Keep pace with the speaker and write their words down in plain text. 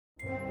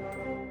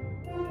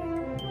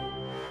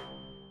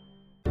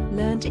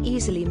Learn to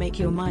easily make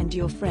your mind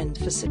your friend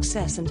for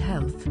success and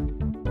health.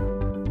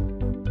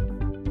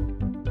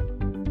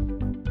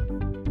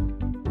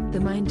 The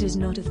mind is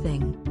not a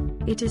thing.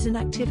 It is an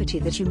activity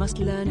that you must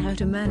learn how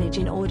to manage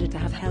in order to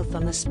have health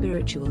on the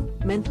spiritual,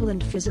 mental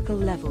and physical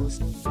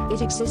levels.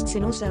 It exists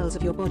in all cells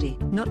of your body,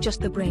 not just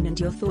the brain, and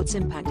your thoughts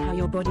impact how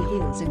your body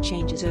heals and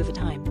changes over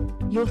time.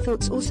 Your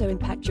thoughts also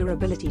impact your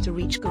ability to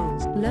reach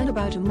goals. Learn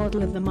about a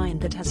model of the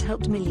mind that has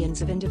helped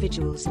millions of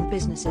individuals and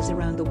businesses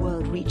around the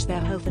world reach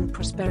their health and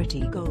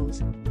prosperity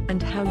goals.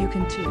 And how you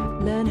can too.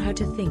 Learn how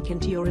to think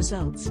into your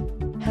results.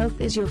 Health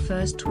is your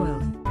first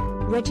wealth.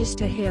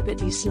 Register here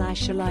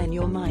bit.ly/align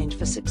your mind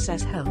for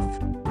success health.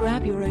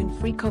 Grab your own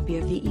free copy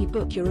of the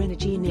ebook Your Inner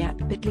Genie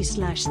at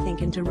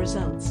bit.ly/think into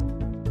results.